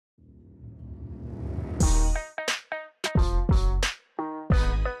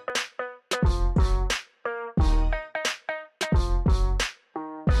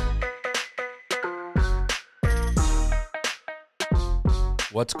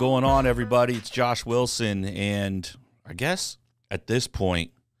What's going on, everybody? It's Josh Wilson, and I guess at this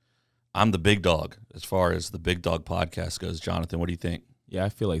point, I'm the big dog as far as the Big Dog podcast goes. Jonathan, what do you think? Yeah, I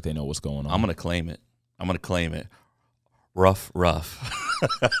feel like they know what's going on. I'm going to claim it. Rough.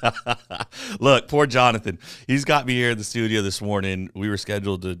 Look, poor Jonathan. He's got me here in the studio this morning. We were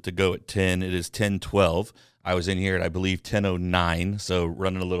scheduled to go at 10. It is 10:12. I was in here at, I believe, 10:09, so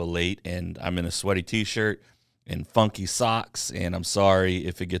running a little late, and I'm in a sweaty T-shirt and funky socks, and I'm sorry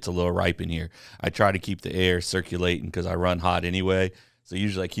if it gets a little ripe in here. I try to keep the air circulating because I run hot anyway, so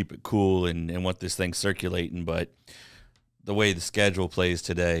usually I keep it cool and want this thing circulating, but the way the schedule plays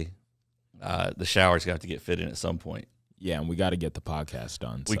today, the shower's got to get fit in at some point. Yeah, and we got to get the podcast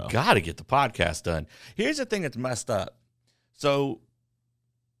done. We got to get the podcast done. Here's the thing that's messed up. So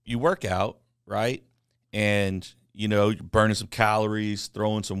you work out, right? And, you know, you're burning some calories,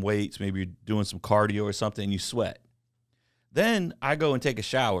 throwing some weights, maybe you're doing some cardio or something, and you sweat. Then I go and take a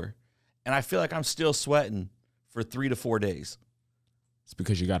shower, and I feel like I'm still sweating for 3 to 4 days. It's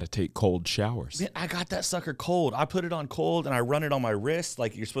because you got to take cold showers. Man, I got that sucker cold. I put it on cold, and I run it on my wrist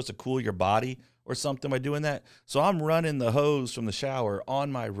like you're supposed to cool your body or something by doing that. So I'm running the hose from the shower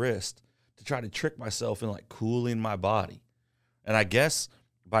on my wrist to try to trick myself into, like, cooling my body. And I guess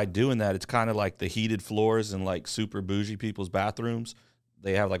by doing that, it's kind of like the heated floors in, like, super bougie people's bathrooms.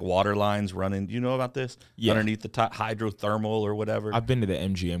 They have, like, water lines running. Do you know about this? Yeah. Underneath the hydrothermal or whatever. I've been to the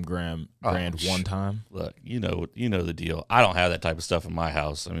MGM Grand one time. Look, you know the deal. I don't have that type of stuff in my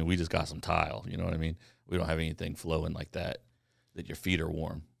house. I mean, we just got some tile. You know what I mean? We don't have anything flowing like that your feet are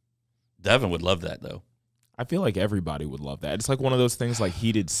warm. Devin would love that, though. I feel like everybody would love that. It's like one of those things like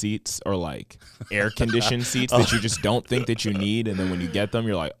heated seats or like air-conditioned seats that you just don't think that you need, and then when you get them,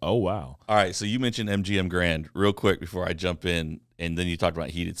 you're like, oh, wow. All right, so you mentioned MGM Grand real quick before I jump in, and then you talked about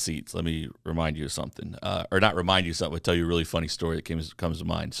heated seats. Let me remind you of something. Or not remind you of something, but tell you a really funny story that comes to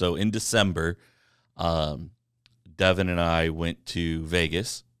mind. So in December, Devin and I went to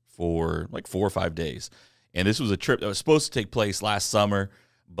Vegas for like 4 or 5 days. And this was a trip that was supposed to take place last summer,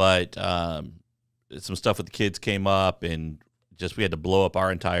 but some stuff with the kids came up, and just we had to blow up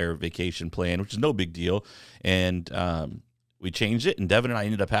our entire vacation plan, which is no big deal. And we changed it, and Devin and I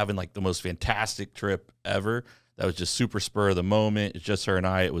ended up having like the most fantastic trip ever. That was just super spur of the moment. It's just her and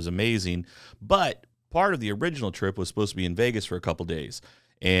I. It was amazing. But part of the original trip was supposed to be in Vegas for a couple days.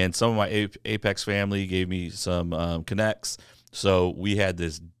 And some of my Apex family gave me some connects. So we had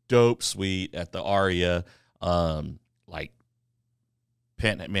this dope suite at the Aria. Man,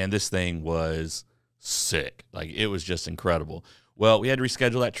 this thing was sick. Like, it was just incredible. Well, we had to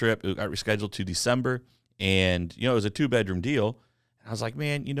reschedule that trip. It got rescheduled to December, and, you know, it was a 2-bedroom deal. I was like,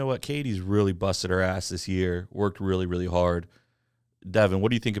 man, you know what? Katie's really busted her ass this year, worked really, really hard. Devin,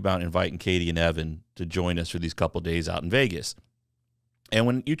 what do you think about inviting Katie and Evan to join us for these couple days out in Vegas? And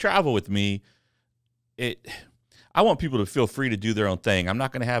when you travel with me, I want people to feel free to do their own thing. I'm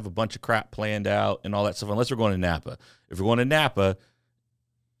not going to have a bunch of crap planned out and all that stuff unless we're going to Napa. If we're going to Napa,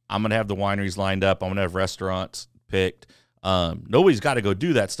 I'm going to have the wineries lined up. I'm going to have restaurants picked. Nobody's got to go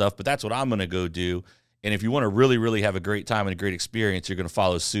do that stuff, but that's what I'm going to go do. And if you want to really, really have a great time and a great experience, you're going to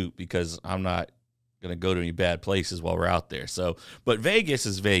follow suit, because I'm not going to go to any bad places while we're out there. So, but Vegas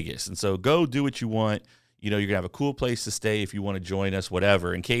is Vegas. And so go do what you want. You know, you're going to have a cool place to stay if you want to join us,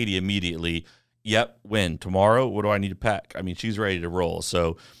 whatever. And Katie immediately, yep, when? Tomorrow? What do I need to pack? I mean, she's ready to roll.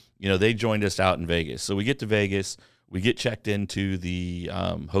 So, you know, they joined us out in Vegas. So we get to Vegas. We get checked into the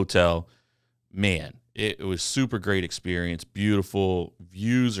hotel. Man, it was super great experience. Beautiful.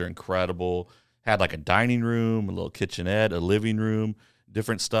 Views are incredible. Had like a dining room, a little kitchenette, a living room,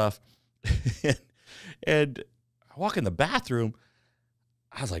 different stuff. And I walk in the bathroom.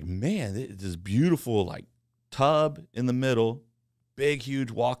 I was like, man, this beautiful like tub in the middle, big, huge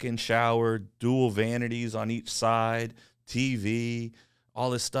walk-in shower, dual vanities on each side, TV, all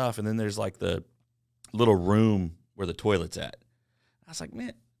this stuff. And then there's like the little room where the toilet's at. I was like,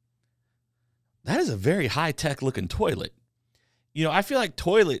 man, that is a very high-tech looking toilet. You know, I feel like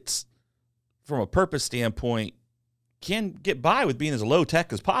toilets, from a purpose standpoint, can get by with being as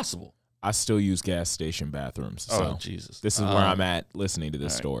low-tech as possible. I still use gas station bathrooms. So oh, Jesus. This is where I'm at listening to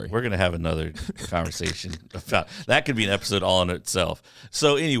this story. We're going to have another conversation about that. Could be an episode all in itself.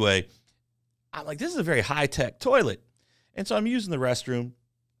 So anyway, I'm like, this is a very high-tech toilet. And so I'm using the restroom.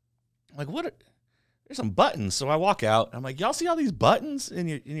 I'm like, there's some buttons. So I walk out. I'm like, y'all see all these buttons in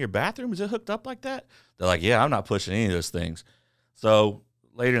your bathroom? Is it hooked up like that? They're like, yeah, I'm not pushing any of those things. So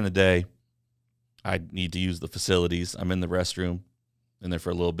later in the day, I need to use the facilities. I'm in the restroom, in there for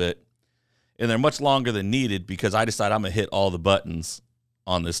a little bit. And they're much longer than needed because I decide I'm going to hit all the buttons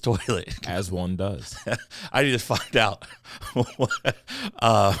on this toilet. As one does. I need to find out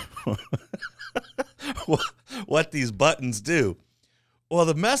what these buttons do. Well,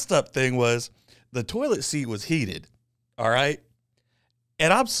 the messed up thing was the toilet seat was heated, all right?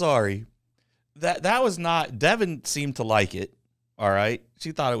 And I'm sorry, that was not, Devin seemed to like it, all right?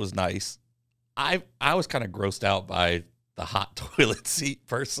 She thought it was nice. I was kind of grossed out by the hot toilet seat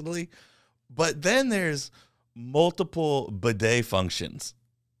personally, but then there's multiple bidet functions.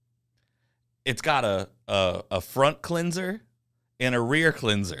 It's got a front cleanser and a rear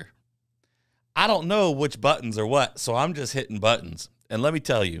cleanser. I don't know which buttons are what, so I'm just hitting buttons. And let me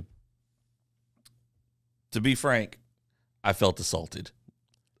tell you, to be frank, I felt assaulted.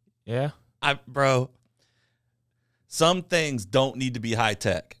 Yeah. Bro, some things don't need to be high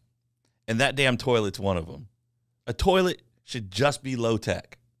tech, and that damn toilet's one of them. A toilet should just be low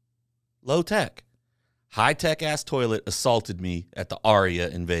tech. Low tech. High tech ass toilet assaulted me at the Aria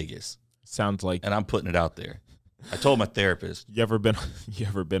in Vegas. Sounds like, and I'm putting it out there. I told my therapist. You ever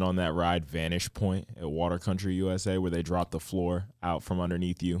been on that ride Vanish Point at Water Country USA where they drop the floor out from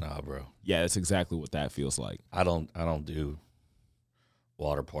underneath you? Nah, bro. Yeah, that's exactly what that feels like. I don't do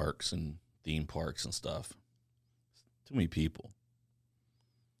water parks and theme parks and stuff. Too many people.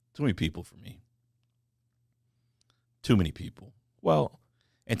 Too many people for me. Too many people. Well,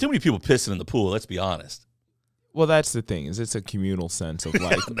 and too many people pissing in the pool, let's be honest. Well, that's the thing, is it's a communal sense of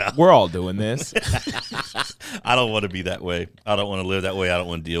like, No. We're all doing this. I don't want to be that way. I don't want to live that way. I don't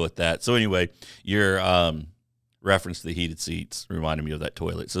want to deal with that. So anyway, your reference to the heated seats reminded me of that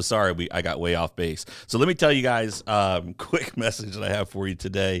toilet. So sorry, I got way off base. So let me tell you guys, quick message that I have for you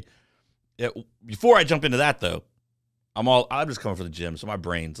today. Before I jump into that though, I'm just coming for the gym, so my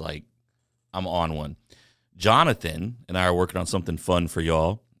brain's like, I'm on one. Jonathan and I are working on something fun for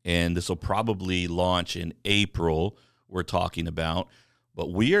y'all, and this will probably launch in April, we're talking about.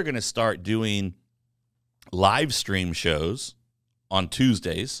 But we are going to start doing live stream shows on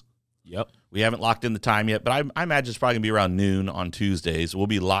Tuesdays. Yep. We haven't locked in the time yet, but I imagine it's probably going to be around noon on Tuesdays. We'll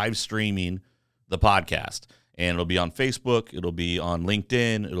be live streaming the podcast, and it'll be on Facebook. It'll be on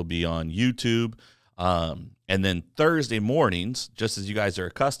LinkedIn. It'll be on YouTube. And then Thursday mornings, just as you guys are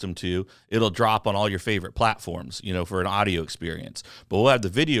accustomed to, it'll drop on all your favorite platforms, for an audio experience. But we'll have the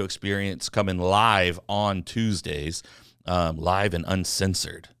video experience coming live on Tuesdays, live and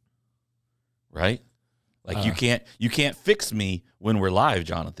uncensored, right? Like you can't fix me when we're live,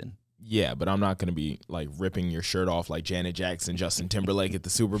 Jonathan. Yeah, but I'm not going to be like ripping your shirt off like Janet Jackson, Justin Timberlake at the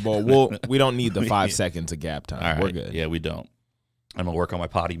Super Bowl. We don't need the 5 seconds of gap time. All right. We're good. Yeah, we don't. I'm going to work on my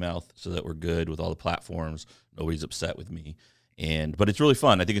potty mouth so that we're good with all the platforms. Nobody's upset with me. But it's really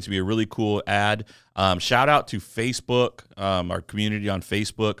fun. I think it's going to be a really cool ad. Shout out to Facebook, our community on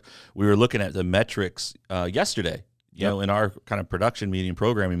Facebook. We were looking at the metrics yesterday, in our kind of production meeting,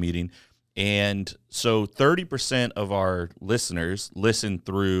 programming meeting. And so 30% of our listeners listen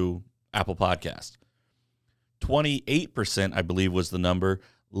through Apple Podcast. 28%, I believe, was the number,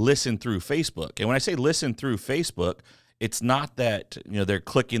 listen through Facebook. And when I say listen through Facebook, it's not that they're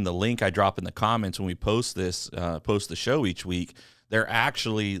clicking the link I drop in the comments when we post the show each week. They're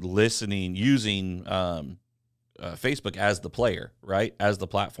actually listening using Facebook as the player, right? As the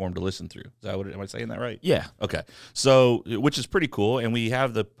platform to listen through. Is that am I saying that right? Yeah. Okay. So, which is pretty cool. And we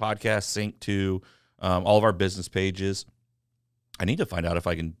have the podcast synced to all of our business pages. I need to find out if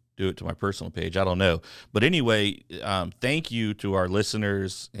I can do it to my personal page. I don't know. But anyway, thank you to our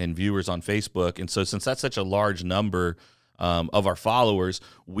listeners and viewers on Facebook. And so since that's such a large number of our followers,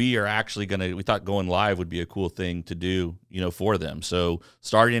 we are actually we thought going live would be a cool thing to do, for them. So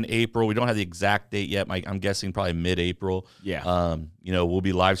starting in April, we don't have the exact date yet. I'm guessing probably mid-April. Yeah. We'll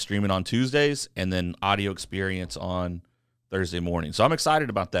be live streaming on Tuesdays and then audio experience on Thursday morning. So I'm excited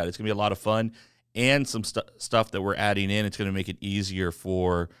about that. It's going to be a lot of fun and some stuff that we're adding in. It's going to make it easier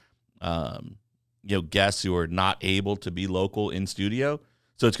for guests who are not able to be local in studio.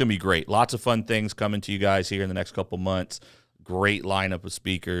 So it's going to be great. Lots of fun things coming to you guys here in the next couple months. Great lineup of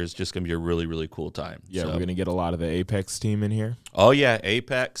speakers. Just going to be a really, really cool time. Yeah, we're going to get a lot of the Apex team in here. Oh, yeah,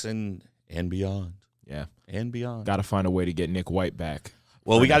 Apex and beyond. Yeah. And beyond. Got to find a way to get Nick White back.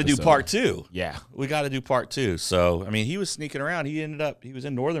 Well, we got to do part 2. Yeah. We got to do part 2. So, he was sneaking around. He was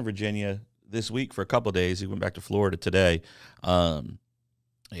in Northern Virginia this week for a couple of days. He went back to Florida today.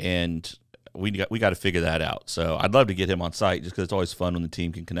 And we got to figure that out. So I'd love to get him on site just because it's always fun when the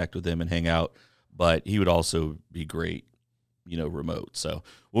team can connect with him and hang out. But he would also be great, remote. So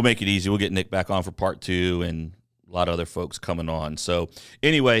we'll make it easy. We'll get Nick back on for part 2 and a lot of other folks coming on. So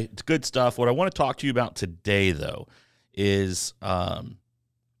anyway, it's good stuff. What I want to talk to you about today, though, is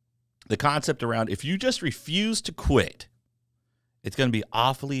the concept around if you just refuse to quit it's going to be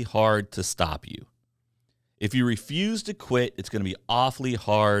awfully hard to stop you. If you refuse to quit, it's going to be awfully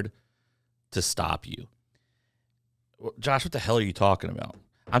hard to stop you. Josh, what the hell are you talking about?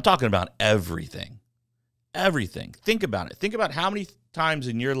 I'm talking about everything. Everything. Think about it. Think about how many times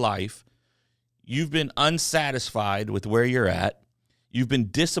in your life you've been unsatisfied with where you're at. You've been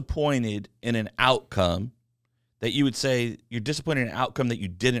disappointed in an outcome that you would say you're disappointed in an outcome that you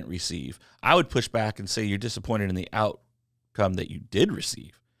didn't receive. I would push back and say you're disappointed in the outcome that you did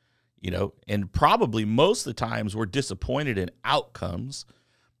receive. And probably most of the times we're disappointed in outcomes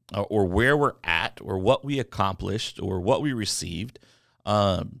or where we're at or what we accomplished or what we received.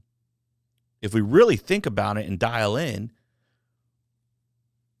 If we really think about it and dial in,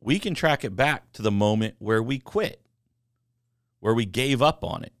 we can track it back to the moment where we quit, where we gave up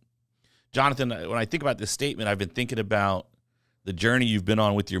on it. Jonathan, when I think about this statement, I've been thinking about the journey you've been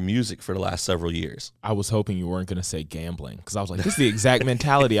on with your music for the last several years. I was hoping you weren't going to say gambling, because I was like, this is the exact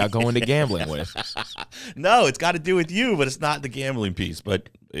mentality I go into gambling with. No, it's got to do with you, but it's not the gambling piece, but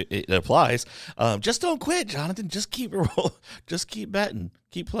it applies. Just don't quit, Jonathan. Just keep just keep betting.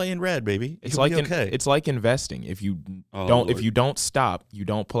 Keep playing red, baby. It's like it's like investing. If you don't stop, you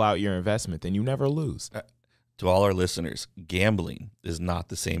don't pull out your investment, then you never lose. To all our listeners, gambling is not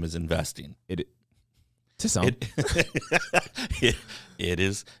the same as investing. To some. It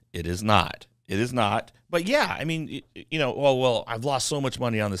is not. It is not. But yeah, I mean, well, I've lost so much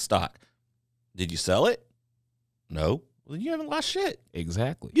money on this stock. Did you sell it? No. Well, you haven't lost shit.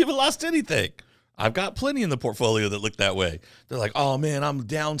 Exactly. You haven't lost anything. I've got plenty in the portfolio that look that way. They're like, oh, man, I'm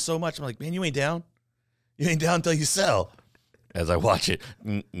down so much. I'm like, man, you ain't down. You ain't down until you sell. As I watch it.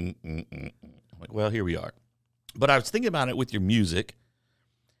 I'm like, well, here we are. But I was thinking about it with your music.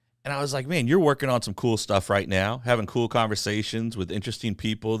 And I was like, man, you're working on some cool stuff right now, having cool conversations with interesting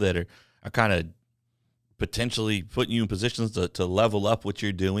people that are kind of potentially putting you in positions to level up what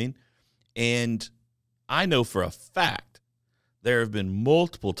you're doing. And I know for a fact there have been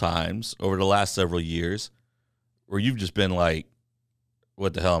multiple times over the last several years where you've just been like,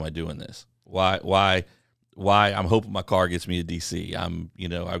 what the hell am I doing this? Why I'm hoping my car gets me to DC.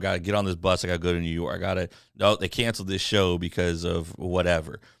 I've got to get on this bus. I got to go to New York. No, they canceled this show because of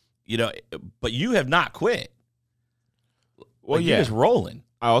whatever. But you have not quit. Well, you're just rolling.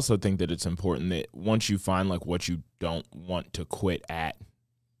 I also think that it's important that once you find like what you don't want to quit at,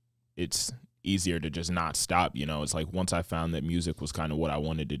 it's easier to just not stop. It's like once I found that music was kind of what I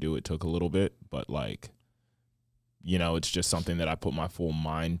wanted to do, it took a little bit, but it's just something that I put my full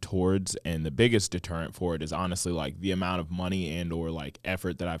mind towards. And the biggest deterrent for it is honestly like the amount of money and or like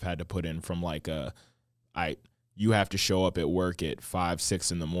effort that I've had to put in from you have to show up at work at 5,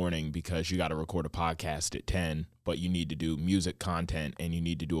 6 in the morning because you got to record a podcast at 10, but you need to do music content and you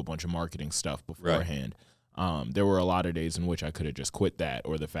need to do a bunch of marketing stuff beforehand. Right. There were a lot of days in which I could have just quit that,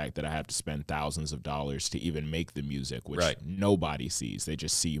 or the fact that I have to spend thousands of dollars to even make the music, which nobody sees. They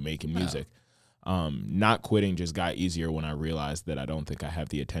just see you making music. Not quitting just got easier when I realized that I don't think I have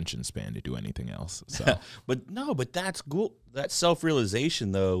the attention span to do anything else. So, but that's cool. That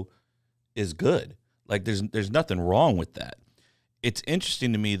self-realization though is good. Like there's nothing wrong with that. It's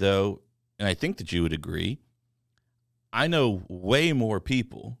interesting to me though, and I think that you would agree. I know way more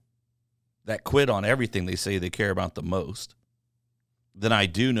people that quit on everything they say they care about the most than I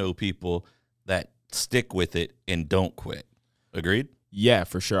do know people that stick with it and don't quit. Agreed? Yeah,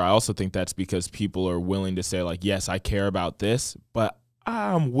 for sure. I also think that's because people are willing to say like, yes, I care about this, but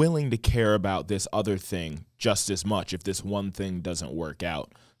I'm willing to care about this other thing just as much if this one thing doesn't work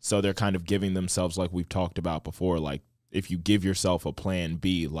out. So they're kind of giving themselves, like we've talked about before, like if you give yourself a plan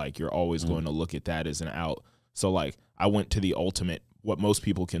B, like you're always going to look at that as an out. So like I went to the ultimate, what most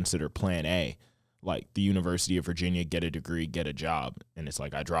people consider plan A, like the University of Virginia, get a degree, get a job. And it's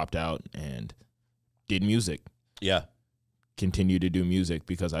like I dropped out and did music. Yeah. Continue to do music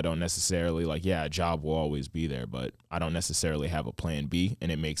because I don't necessarily a job will always be there, but I don't necessarily have a plan B,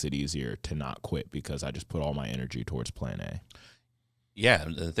 and it makes it easier to not quit because I just put all my energy towards plan A. Yeah,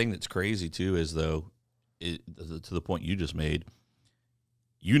 the thing that's crazy too is though, to the point you just made,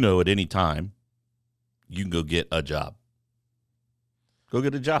 at any time you can go get a job. Go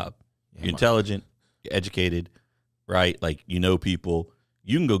get a job. Yeah, you're intelligent, you're educated, right? Like people.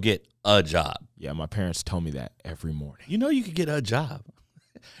 You can go get a job. Yeah, my parents tell me that every morning. You could get a job.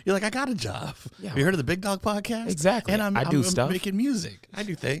 You're like, I got a job. Yeah. Have you heard of the Big Dog Podcast? Exactly. And I'm stuff. making music. I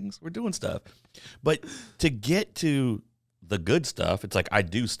do things. We're doing stuff. But to get to the good stuff, it's like I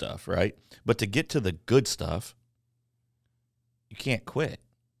do stuff, right? But to get to the good stuff, you can't quit.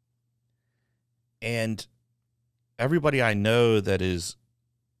 And everybody I know that is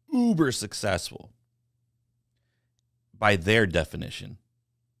uber successful, by their definition.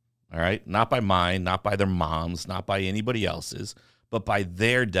 All right? Not by mine, not by their moms, not by anybody else's, but by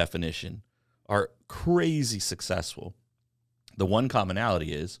their definition, are crazy successful. The one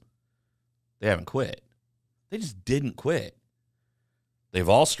commonality is they haven't quit. They just didn't quit. They've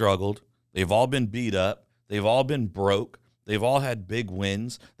all struggled. They've all been beat up. They've all been broke. They've all had big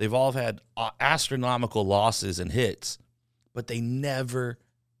wins. They've all had astronomical losses and hits, but they never,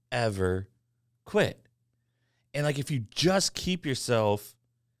 ever quit. And like, if you just keep yourself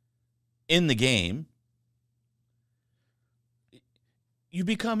in the game, you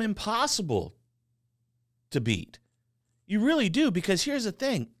become impossible to beat. You really do, because here's the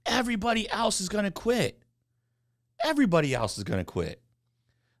thing. Everybody else is going to quit. Everybody else is going to quit.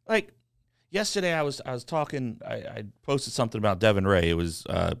 Like, yesterday I was talking, I posted something about Devin Ray. It was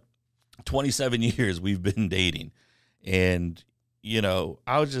 27 years we've been dating. And, you know,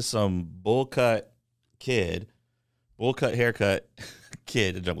 I was just some bowl cut haircut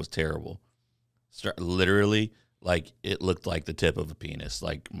kid. It was terrible. Literally, like, it looked like the tip of a penis,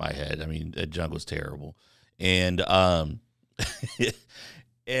 like my head. I mean, that junk was terrible. And,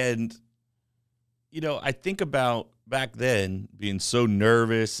 and, you know, I think about back then being so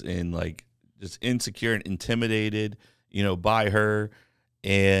nervous and like just insecure and intimidated, you know, by her.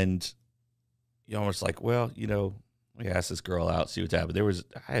 And, you know, it's like, well, you know, we asked this girl out, see what's happening.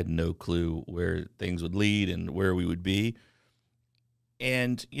 I had no clue where things would lead and where we would be.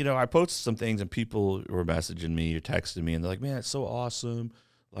 And, you know, I posted some things and people were messaging me or texting me and they're like, man, it's so awesome.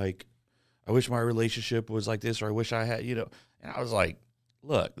 Like, I wish my relationship was like this, or I wish I had, you know. And I was like,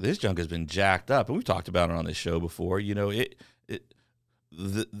 look, this junk has been jacked up. And we've talked about it on this show before. You know,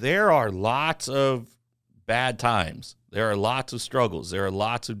 there are lots of bad times. There are lots of struggles. There are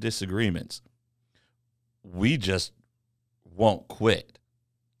lots of disagreements. We just won't quit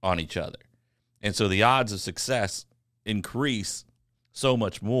on each other. And so the odds of success increase so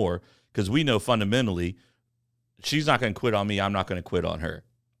much more because we know fundamentally she's not going to quit on me. I'm not going to quit on her.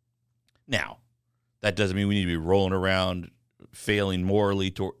 Now, that doesn't mean we need to be rolling around failing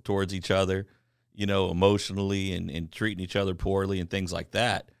morally towards each other, you know, emotionally and treating each other poorly and things like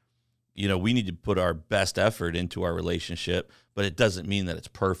that. You know, we need to put our best effort into our relationship, but it doesn't mean that it's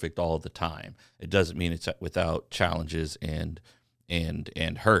perfect all the time. It doesn't mean it's without challenges and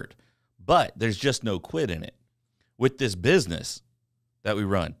hurt. But there's just no quit in it. With this business that we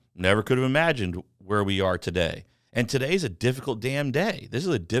run, never could have imagined where we are today. And today's a difficult damn day. This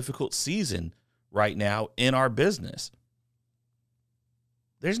is a difficult season right now in our business.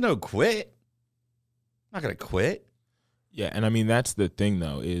 There's no quit. I'm not going to quit. Yeah, and I mean, that's the thing,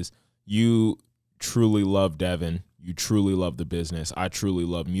 though, is you truly love Devin. You truly love the business. I truly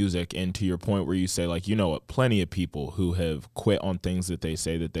love music. And to your point where you say, like, you know what, plenty of people who have quit on things that they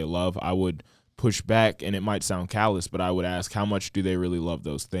say that they love, I would push back, and it might sound callous, but I would ask, how much do they really love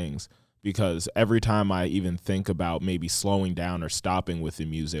those things? Because every time I even think about maybe slowing down or stopping with the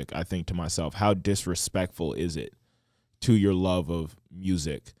music, I think to myself, how disrespectful is it to your love of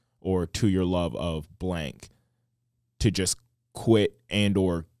music or to your love of blank to just quit and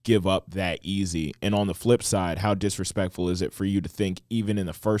or give up that easy? And on the flip side, how disrespectful is it for you to think even in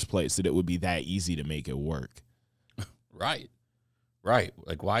the first place that it would be that easy to make it work? Right.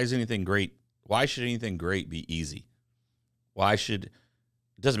 Like, why is anything great? Why should anything great be easy?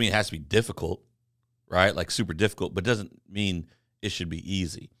 It doesn't mean it has to be difficult, right? Like super difficult, but doesn't mean it should be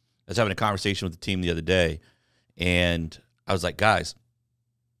easy. I was having a conversation with the team the other day, and I was like, guys,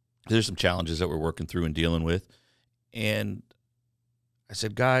 there's some challenges that we're working through and dealing with. And I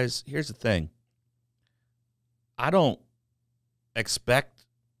said, guys, here's the thing. I don't expect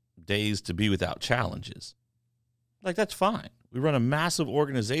days to be without challenges. Like, that's fine. We run a massive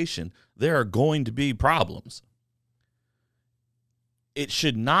organization. There are going to be problems. It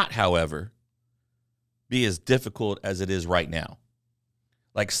should not, however, be as difficult as it is right now.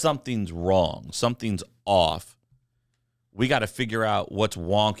 Like, something's wrong. Something's off. We got to figure out what's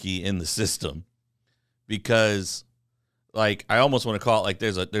wonky in the system because, like, I almost want to call it like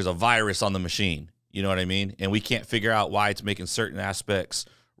there's a virus on the machine. You know what I mean? And we can't figure out why it's making certain aspects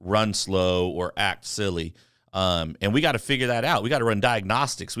run slow or act silly. And we got to figure that out. We got to run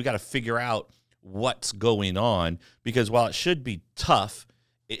diagnostics. We got to figure out what's going on, because while it should be tough,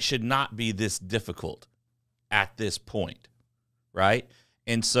 it should not be this difficult at this point, right?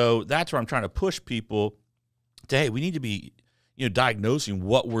 And so that's where I'm trying to push people to, hey, we need to be, you know, diagnosing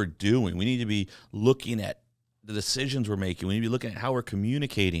what we're doing. We need to be looking at the decisions we're making. We need to be looking at how we're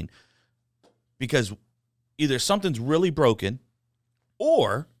communicating, because either something's really broken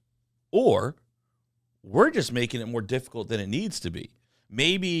or we're just making it more difficult than it needs to be.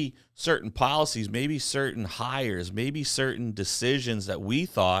 maybe certain policies, maybe certain hires, maybe certain decisions that we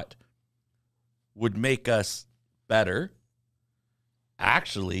thought would make us better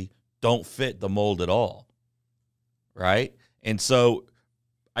actually don't fit the mold at all, right? And so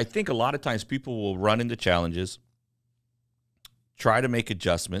I think a lot of times people will run into challenges, try to make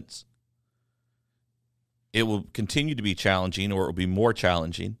adjustments. It will continue to be challenging, or it will be more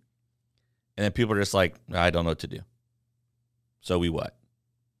challenging. And then people are just like, I don't know what to do. So we what?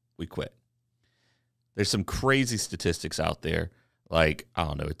 We quit. There's some crazy statistics out there. Like, I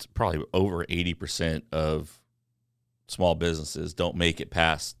don't know, it's probably over 80% of small businesses don't make it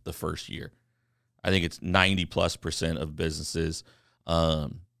past the first year. I think it's 90+% of businesses.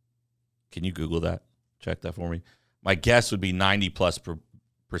 Can you Google that? Check that for me. My guess would be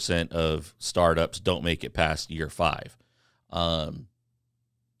 90+% of startups don't make it past year 5.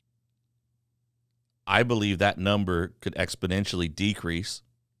 I believe that number could exponentially decrease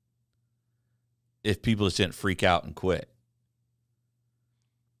if people just didn't freak out and quit.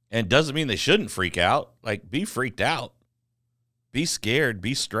 And it doesn't mean they shouldn't freak out. Like, be freaked out. Be scared,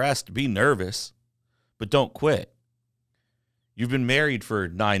 be stressed, be nervous, but don't quit. You've been married for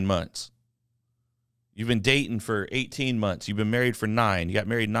 9 months. You've been dating for 18 months. You've been married for 9. You got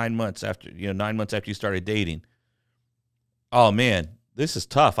married 9 months after, 9 months after you started dating. Oh man, this is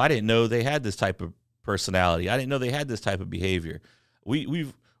tough. I didn't know they had this type of personality. I didn't know they had this type of behavior.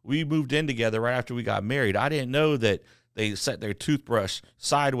 We moved in together right after we got married. I didn't know that they set their toothbrush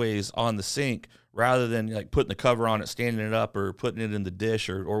sideways on the sink rather than like putting the cover on it, standing it up, or putting it in the dish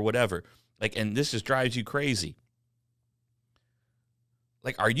or whatever. Like, and this just drives you crazy.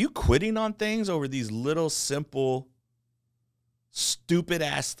 Like, are you quitting on things over these little, simple,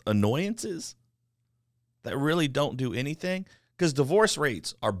 stupid-ass annoyances that really don't do anything? Because divorce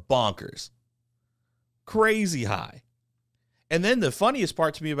rates are bonkers. Crazy high. And then the funniest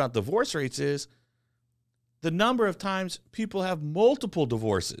part to me about divorce rates is the number of times people have multiple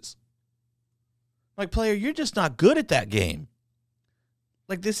divorces. Like, player, you're just not good at that game.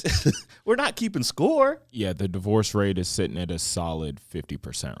 Like, this, we're not keeping score. Yeah, the divorce rate is sitting at a solid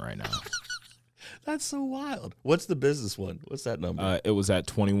 50% right now. That's so wild. What's the business one? What's that number? It was at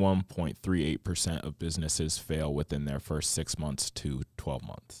 21.38% of businesses fail within their first 6 months to 12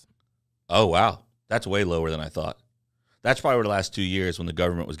 months. Oh, wow. That's way lower than I thought. That's probably over the last 2 years when the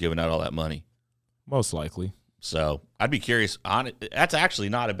government was giving out all that money. Most likely. So I'd be curious on it. That's actually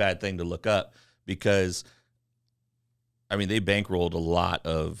not a bad thing to look up because, I mean, they bankrolled a lot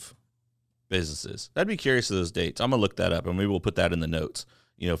of businesses. I'd be curious of those dates. I'm going to look that up, and maybe we'll put that in the notes,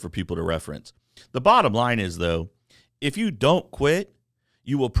 for people to reference. The bottom line is, though, if you don't quit,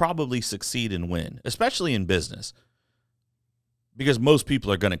 you will probably succeed and win, especially in business, because most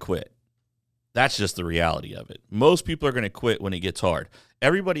people are going to quit. That's just the reality of it. Most people are going to quit when it gets hard.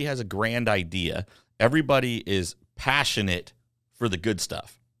 Everybody has a grand idea. Everybody is passionate for the good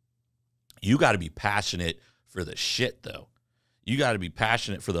stuff. You got to be passionate for the shit, though. You got to be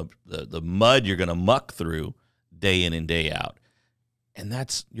passionate for the mud you're going to muck through day in and day out. And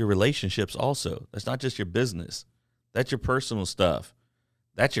that's your relationships also. That's not just your business. That's your personal stuff.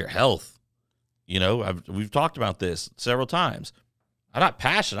 That's your health. We've talked about this several times. I'm not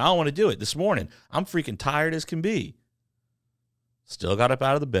passionate. I don't want to do it. This morning, I'm freaking tired as can be. Still got up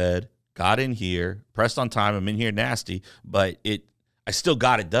out of the bed, got in here, pressed on time. I'm in here nasty, but I still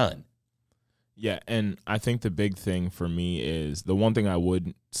got it done. Yeah, and I think the big thing for me is the one thing I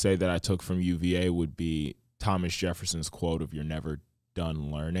would say that I took from UVA would be Thomas Jefferson's quote of "You're never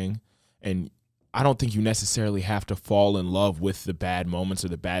done learning." And I don't think you necessarily have to fall in love with the bad moments or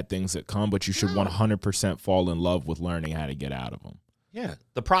the bad things that come, but you should 100% fall in love with learning how to get out of them. Yeah,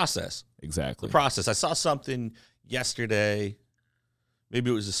 the process. Exactly. The process. I saw something yesterday,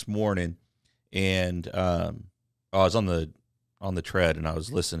 maybe it was this morning, and I was on the tread and I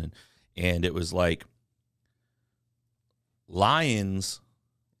was listening, and it was like lions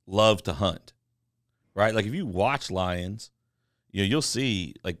love to hunt, right? Like if you watch lions, you'll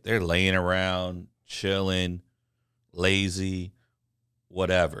see like they're laying around, chilling, lazy,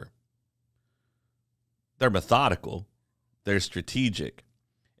 whatever. They're methodical. They're strategic.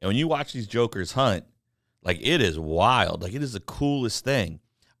 And when you watch these jokers hunt, like it is wild. Like it is the coolest thing.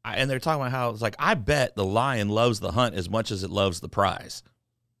 And they're talking about how it's like, I bet the lion loves the hunt as much as it loves the prize.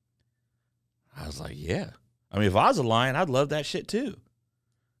 I was like, yeah. I mean, if I was a lion, I'd love that shit too.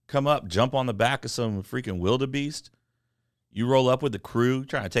 Come up, jump on the back of some freaking wildebeest. You roll up with the crew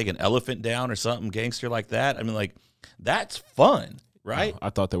trying to take an elephant down or something gangster like that. I mean, like, that's fun. right? I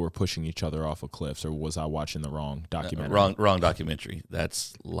thought they were pushing each other off of cliffs, or was I watching the wrong documentary? Wrong documentary.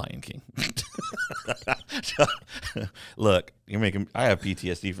 That's Lion King. Look, I have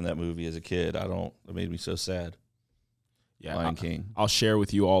PTSD from that movie as a kid. It made me so sad. Yeah, Lion King. I'll share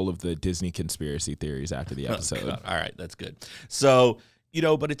with you all of the Disney conspiracy theories after the episode. Oh, all right, that's good. So,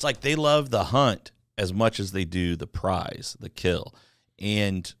 but it's like they love the hunt as much as they do the prize, the kill.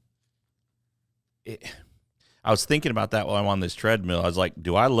 And I was thinking about that while I'm on this treadmill. I was like,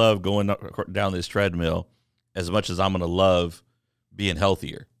 do I love going down this treadmill as much as I'm going to love being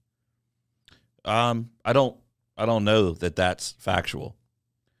healthier? I don't know that that's factual.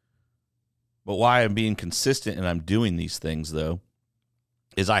 But why I'm being consistent and I'm doing these things, though,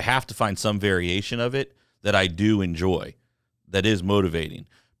 is I have to find some variation of it that I do enjoy, that is motivating.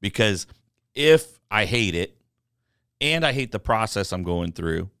 Because if I hate it and I hate the process I'm going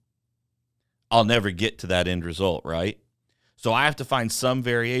through, I'll never get to that end result, right? So I have to find some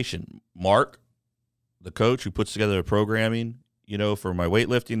variation. Mark, the coach who puts together the programming, for my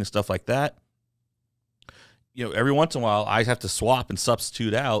weightlifting and stuff like that, every once in a while I have to swap and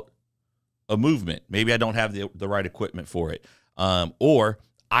substitute out a movement. Maybe I don't have the right equipment for it. Or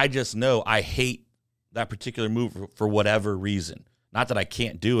I just know I hate that particular move for whatever reason. Not that I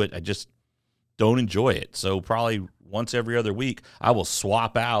can't do it. I just don't enjoy it. So probably once every other week, I will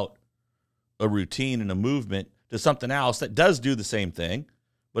swap out a routine and a movement to something else that does do the same thing,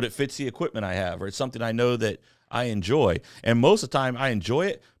 but it fits the equipment I have, or it's something I know that I enjoy. And most of the time I enjoy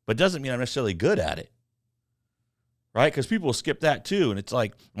it, but doesn't mean I'm necessarily good at it. Right? Because people will skip that too. And it's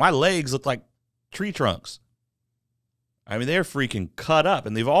like, my legs look like tree trunks. I mean, they're freaking cut up,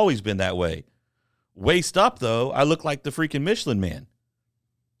 and they've always been that way. Waist up, though, I look like the freaking Michelin Man.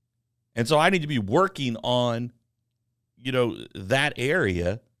 And so I need to be working on, that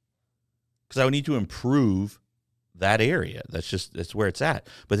area, because I need to improve that area. That's where it's at.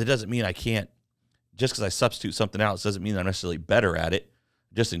 But that doesn't mean I can't, just because I substitute something else, doesn't mean I'm necessarily better at it.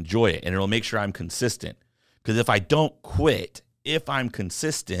 Just enjoy it, and it'll make sure I'm consistent. Because if I don't quit, if I'm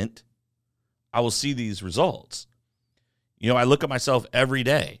consistent, I will see these results. I look at myself every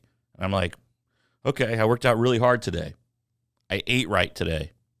day, and I'm like, okay, I worked out really hard today. I ate right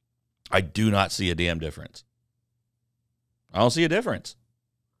today. I do not see a damn difference. I don't see a difference.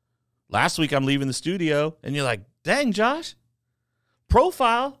 Last week, I'm leaving the studio, and you're like, dang, Josh,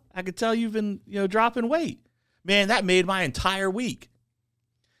 profile, I could tell you've been, dropping weight. Man, that made my entire week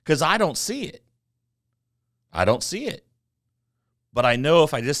because I don't see it. I don't see it. But I know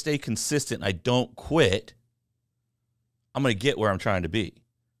if I just stay consistent, I don't quit, I'm going to get where I'm trying to be,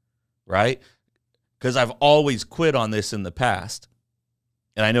 right? Because I've always quit on this in the past,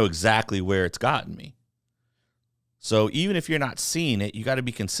 and I know exactly where it's gotten me. So even if you're not seeing it, you got to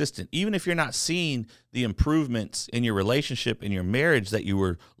be consistent. Even if you're not seeing the improvements in your relationship, in your marriage that you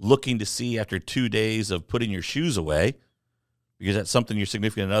were looking to see after 2 days of putting your shoes away, because that's something your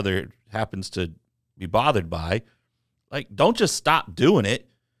significant other happens to be bothered by, like, don't just stop doing it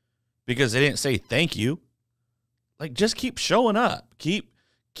because they didn't say thank you. Like, just keep showing up. Keep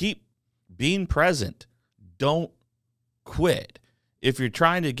being present. Don't quit. If you're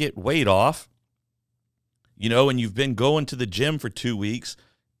trying to get weight off, and you've been going to the gym for 2 weeks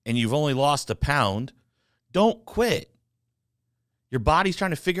and you've only lost a pound, don't quit. Your body's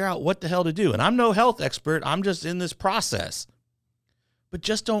trying to figure out what the hell to do. And I'm no health expert. I'm just in this process. But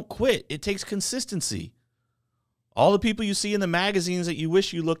just don't quit. It takes consistency. All the people you see in the magazines that you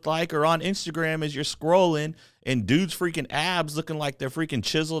wish you looked like, or on Instagram as you're scrolling, and dudes freaking abs looking like they're freaking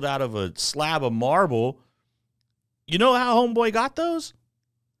chiseled out of a slab of marble. You know how homeboy got those?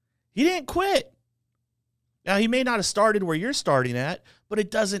 He didn't quit. Now, he may not have started where you're starting at, but it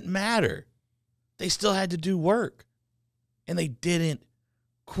doesn't matter. They still had to do work, and they didn't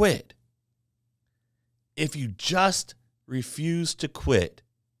quit. If you just refuse to quit,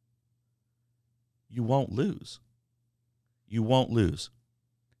 you won't lose. You won't lose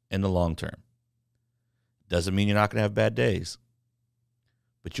in the long term. Doesn't mean you're not going to have bad days,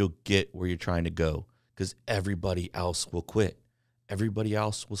 but you'll get where you're trying to go because everybody else will quit. Everybody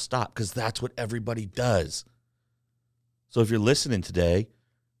else will stop because that's what everybody does. So if you're listening today,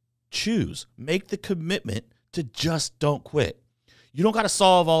 choose. Make the commitment to just don't quit. You don't got to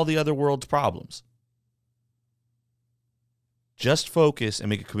solve all the other world's problems. Just focus and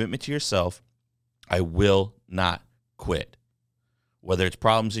make a commitment to yourself. I will not quit. Whether it's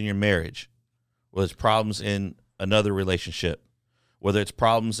problems in your marriage, whether it's problems in another relationship, whether it's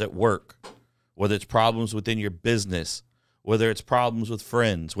problems at work, whether it's problems within your business, whether it's problems with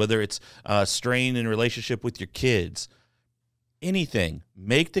friends, whether it's strain in relationship with your kids, anything,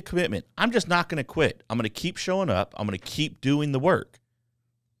 make the commitment. I'm just not going to quit. I'm going to keep showing up. I'm going to keep doing the work.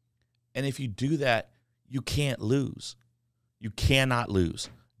 And if you do that, you can't lose. You cannot lose.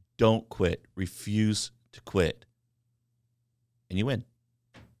 Don't quit. Refuse to quit. And you win.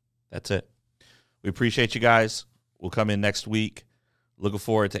 That's it. We appreciate you guys. We'll come in next week. Looking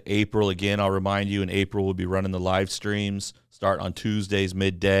forward to April. Again, I'll remind you, in April, we'll be running the live streams. Start on Tuesdays,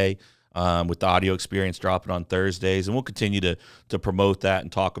 midday, with the audio experience dropping on Thursdays. And we'll continue to promote that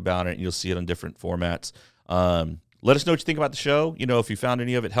and talk about it, and you'll see it on different formats. Let us know what you think about the show. If you found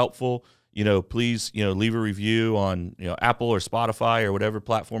any of it helpful, please, leave a review on, Apple or Spotify or whatever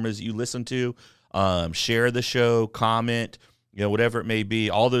platform is you listen to. Share the show, comment, whatever it may be.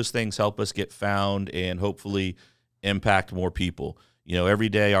 All those things help us get found and hopefully impact more people. Every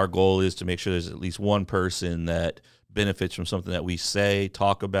day our goal is to make sure there's at least one person that benefits from something that we say,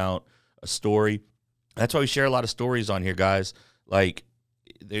 talk about, a story. That's why we share a lot of stories on here, guys. Like,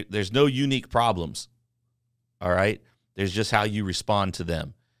 there's no unique problems, all right? There's just how you respond to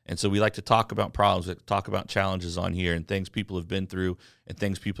them. And so we like to talk about problems, we like to talk about challenges on here and things people have been through and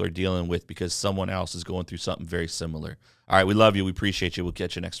things people are dealing with because someone else is going through something very similar. All right, we love you. We appreciate you. We'll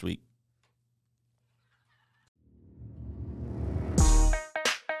catch you next week.